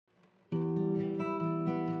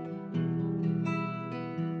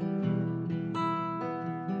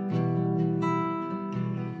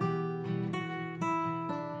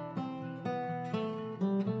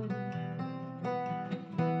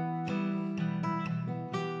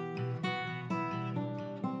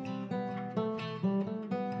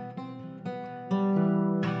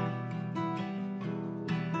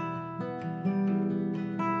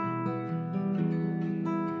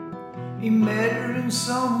He met her in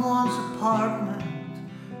someone's apartment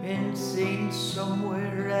in St.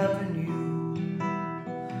 Somewhere Avenue.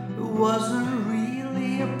 It wasn't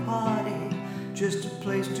really a party, just a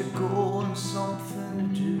place to go and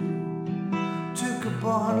something to do. Took a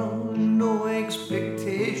bottle and no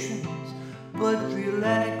expectations, but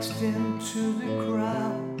relaxed into the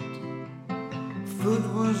crowd.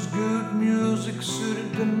 Food was good, music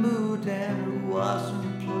suited the mood, and it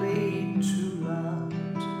wasn't played too loud.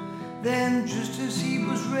 Then, just as he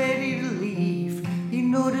was ready to leave, he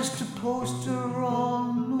noticed a poster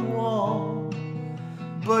on the wall.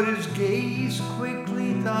 But his gaze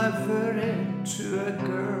quickly diverted to a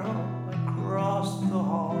girl across the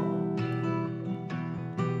hall.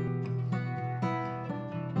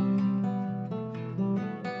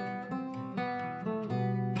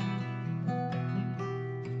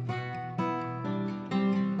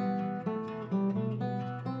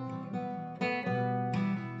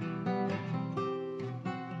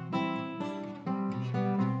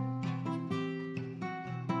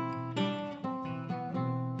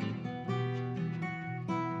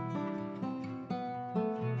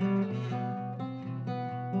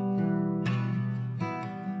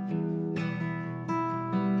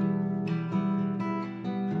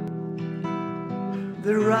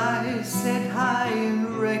 Their eyes set high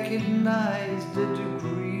and recognized a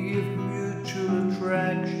degree of mutual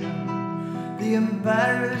attraction. The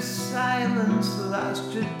embarrassed silence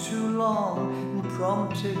lasted too long and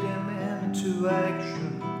prompted him into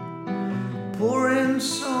action. Pouring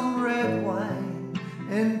some red wine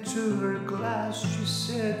into her glass, she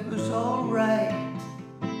said was all right,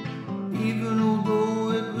 even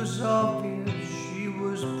although it was obvious she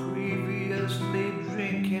was previously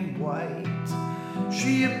drinking white.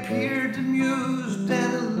 She appeared amused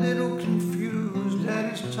and a little confused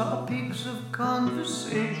at his topics of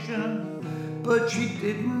conversation, but she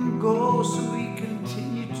didn't go, so he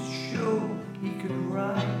continued to show he could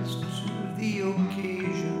rise to the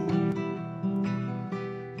occasion.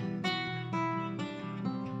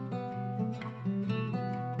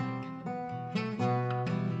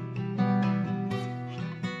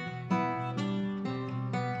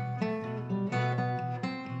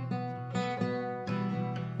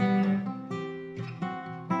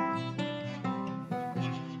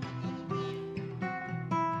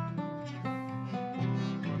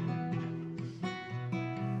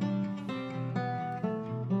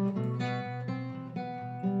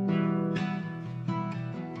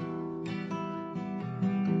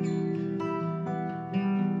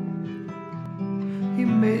 He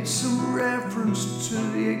made some reference to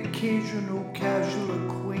the occasional casual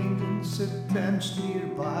acquaintance that danced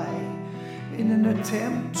nearby, in an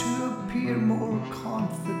attempt to appear more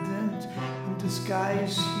confident. In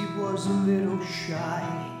disguise, he was a little shy.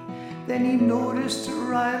 Then he noticed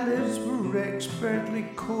her eyelids were expertly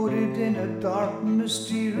coated in a dark,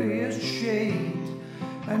 mysterious shade,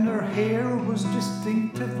 and her hair was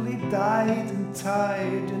distinctively dyed and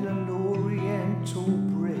tied in an oriental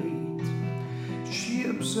braid. She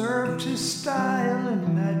observed his style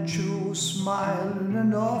and natural smile in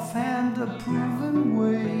an offhand, approving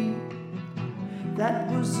way.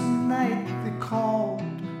 That was the night they called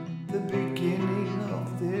the beginning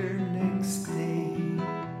of their next day.